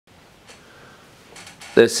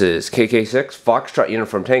This is KK6 Foxtrot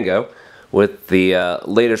Uniform Tango with the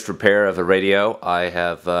latest repair of a radio. I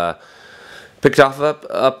have picked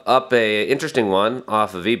up a interesting one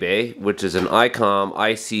off of eBay, which is an Icom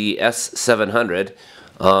IC-S700.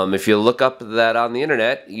 If you look up that on the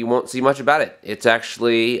internet, you won't see much about it. It's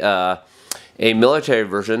actually a military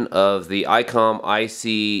version of the Icom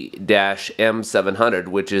IC-M-700,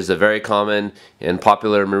 which is a very common and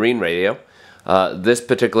popular marine radio. This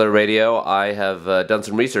particular radio, I have done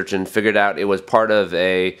some research and figured out it was part of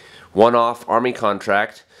a one-off Army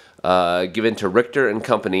contract given to Richter and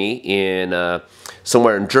Company in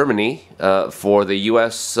somewhere in Germany for the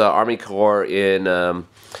U.S. Army Corps in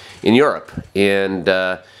Europe, and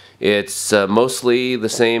it's mostly the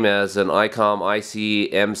same as an Icom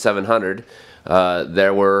IC-M700.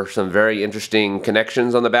 There were some very interesting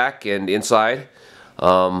connections on the back and inside,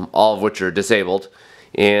 all of which are disabled.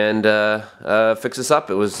 And fix this up.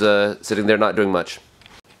 It was sitting there not doing much.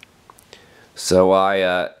 So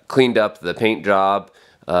I cleaned up the paint job,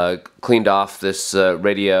 cleaned off this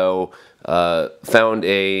radio, found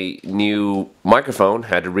a new microphone,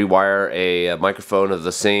 had to rewire a microphone of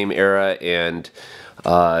the same era and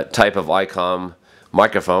type of Icom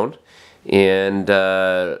microphone, and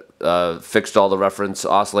fixed all the reference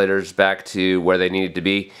oscillators back to where they needed to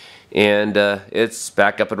be. And it's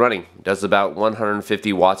back up and running. It does about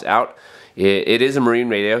 150 watts out. It is a marine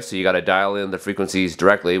radio, so you got to dial in the frequencies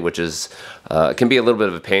directly, which is can be a little bit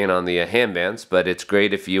of a pain on the ham bands, but it's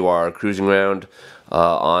great if you are cruising around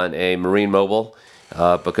on a marine mobile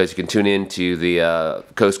because you can tune in to the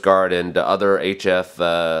Coast Guard and other HF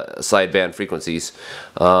sideband frequencies.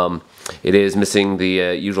 It is missing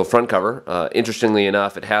the usual front cover. Interestingly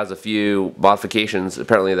enough, it has a few modifications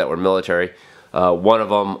apparently that were military. One of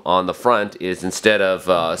them on the front is, instead of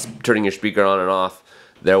turning your speaker on and off,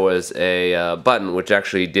 there was a button which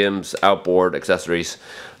actually dims outboard accessories.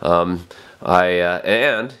 And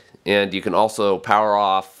you can also power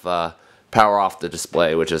off the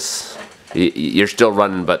display, which is, you're still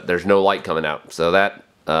running, but there's no light coming out. So that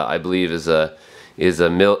I believe is a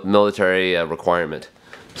military requirement.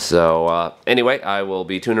 So anyway, I will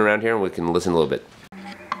be tuning around here and we can listen a little bit.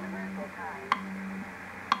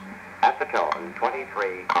 Acetone,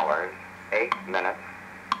 23 hours, 8 minutes,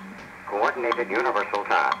 coordinated universal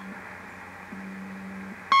time.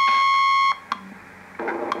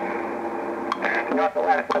 North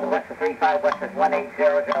Atlantic, west of 35, west of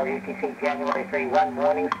 1800, UTC, January 3-1,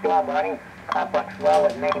 morning, storm warning, complex low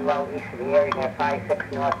and main low east of the area near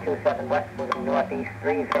 56 north, 27 west, moving northeast,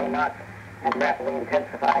 30 knots, and rapidly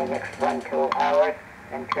intensifying next 1-2 hours,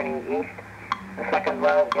 and turning east. The second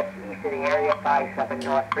low gets east of the area, 57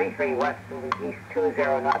 north, 33 west, moving east 20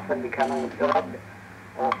 knots and becoming absorbed.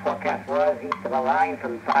 All forecast was east of the line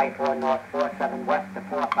from 54 north, 47 west to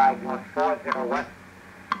 45 north, 40 west.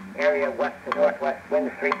 Area west to northwest,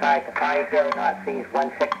 winds 35 to 50 knots, seas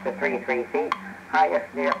 16 to 33 feet. Highest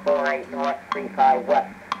near 48 north, 35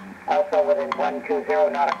 west. Also within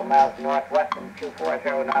 120 nautical miles northwest and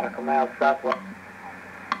 240 nautical miles southwest.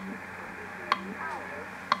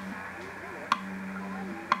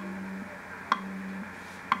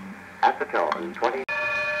 Acetone, 20.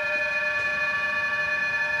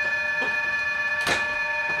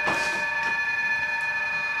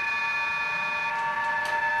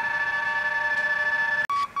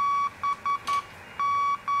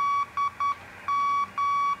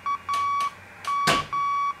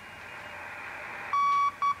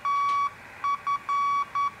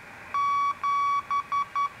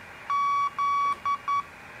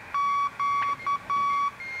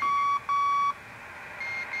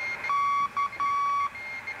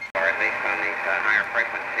 Higher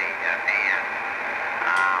frequency bands.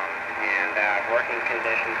 Working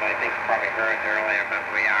conditions, I think you probably heard earlier, but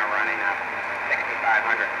we are running a 6500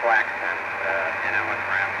 flex and it was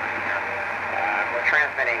rambling here. We're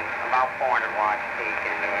transmitting about 400 watts peak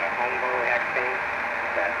into a homebrew hex beam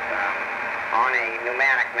that's on a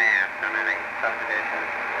pneumatic mast. I'm in a subdivision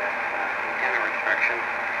with antenna restrictions.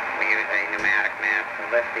 We use a pneumatic mast to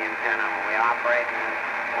lift the antenna when we operate and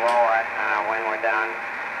lower it when we're done.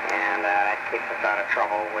 And that keeps us out of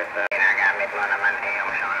trouble with ginagamit mo naman yung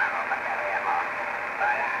solar mo, baterya mo.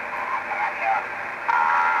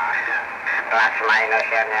 Plus minus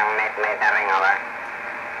yun yung net metering, over.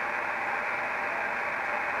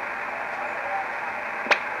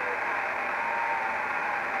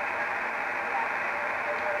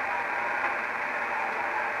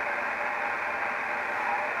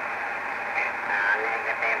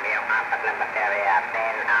 Negative yung 4 na baterya,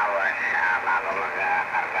 10 hours bago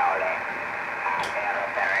mag-karga ulit. Pero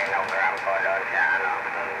kilogram ko doon sa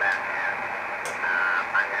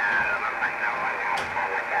pag lumampas na 1 hour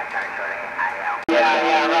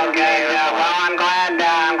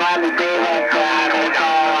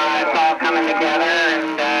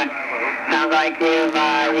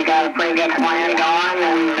you got a pretty good plan going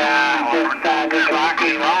and just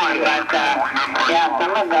rocking and rolling. But yeah,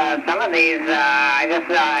 some of these I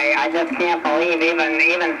just can't believe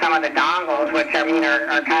even some of the dongles, which are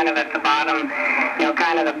kind of at the bottom,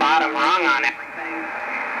 kind of the bottom rung on everything.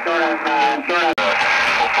 Sort of.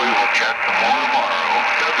 Hopefully we'll chat some more tomorrow.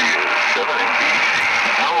 W7BC.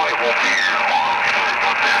 No, I won't be here tomorrow. Sorry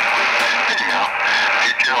about that. Anyhow,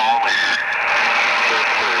 get you home here.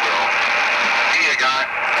 Very well. See you guys.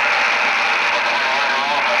 You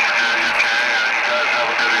guys have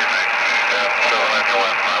a good evening.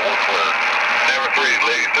 I will clear. 7-3,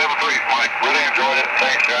 ladies. 7-3, Mike. Really enjoyed it.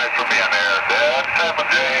 Thanks, guys, for being there. Dad,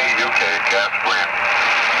 7J, UK, Cats, Grant.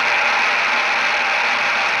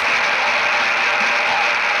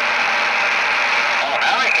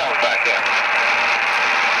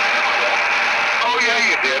 Oh yeah,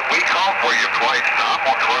 you did. We called for you twice. Stop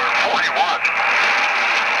on 241.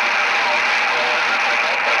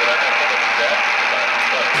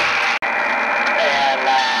 And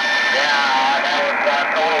yeah, that was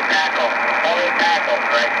fully tackled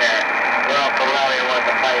right there. We're all familiar with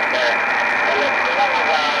the place there. And it's a little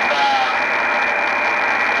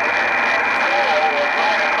we're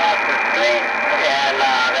right across the street, and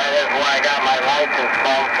that is where I got my license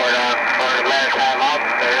from for the maritime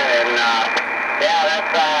officer. And yeah, that's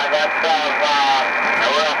a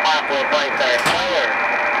real popular place there.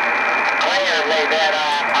 Claire made that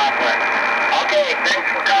popular. Okay, thanks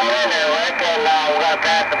for coming in there, Rick, and we're gonna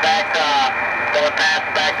pass it back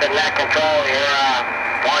to net control. You're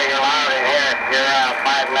loud in here. You're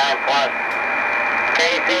 5-9 plus.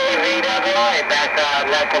 KCVWA, back to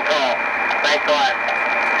net control. Thanks a lot.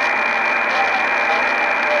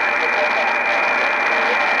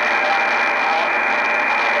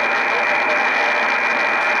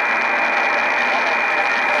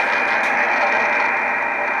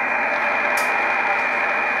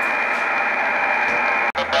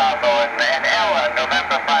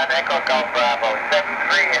 November 5 Echo Golf Bravo,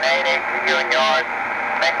 7-3 and 8-8 to you and yours.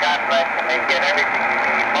 Thank God bless you. May get everything you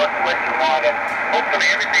need, most of what you want, and hopefully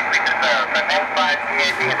everything we deserve. From M5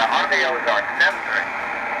 CAB in the heart of the Ozarks, 7-3.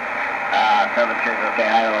 7-3 okay,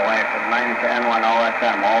 out of the way from 9 to N1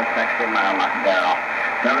 OSM, Old 60 Mile Mark, Daryl.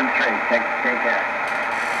 7-3, take care.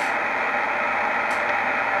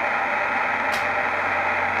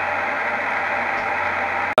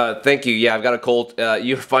 Thank you. Yeah, I've got a Colt.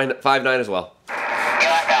 You're 5'9" as well.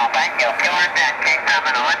 Thank you. Pure Net, K7,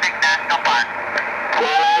 Olympic National Park.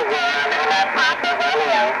 United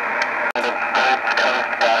States Coast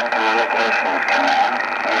Guard Communications Command.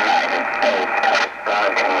 United States Coast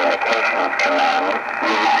Guard Communications Command.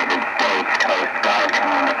 United States Coast Guard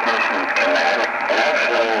Communications Command.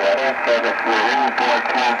 National Weather Service Marine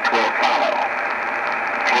forecast will follow.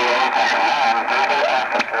 Fuel command duty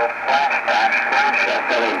officer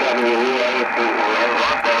WEAC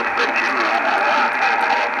Rockport, Virginia.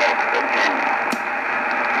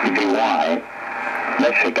 VY,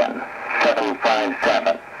 Michigan,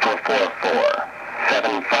 757 444.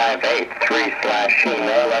 758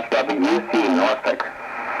 3/email FWC Norfolk.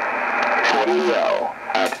 CEO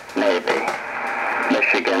at Navy.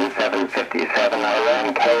 Michigan 757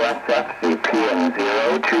 RN KSFCPN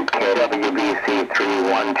 02 KWBC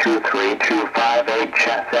 312325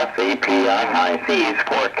 HSFCPI ICs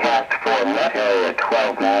forecast for Met Area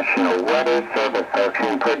 12 National Weather Service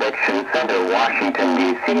Ocean Prediction Center, Washington,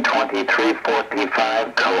 D.C.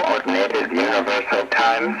 2345 Coordinated Universal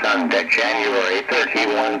Time, Sunday, January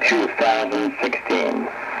 31, 2016.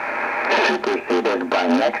 Superseded by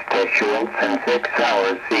next issuance and 6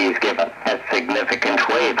 hours seas given at significant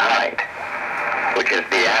wave height, which is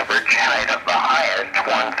the average height of the highest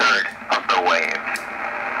 1/3 of the wave.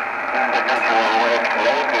 Individual waves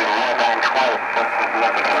may be more than twice the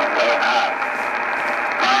significant wave height.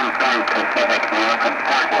 From Pacific north of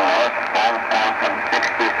 40 north and south of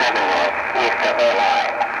 67 north east of the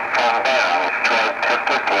line. From there, straight to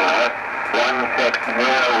 50 north, 160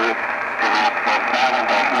 east.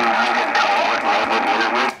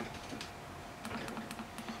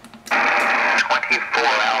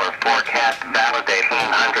 24-hour forecast validation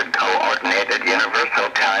 100 coordinated universal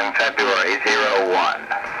time February 01.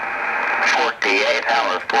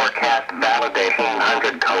 48-hour forecast validation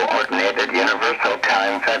 100 coordinated universal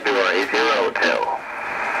time February 02.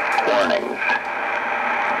 Warnings.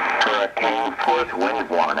 Hurricane force wind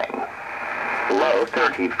warning. Low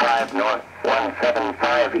 35 north,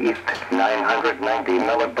 175 east, 990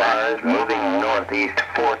 millibars, moving northeast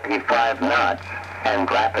 45 knots, and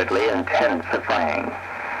rapidly intensifying.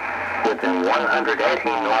 Within 180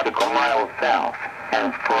 nautical miles south,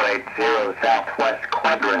 and 480 southwest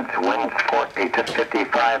quadrants, winds 40 to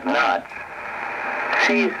 55 knots,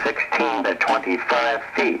 Seas 16 to 25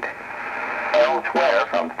 feet. Elsewhere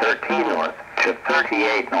from 13 north to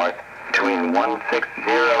 38 north, between 160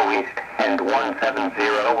 east and 170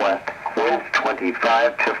 west, winds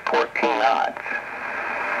 25 to 14 knots.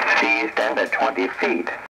 Seas 10 to 20 feet.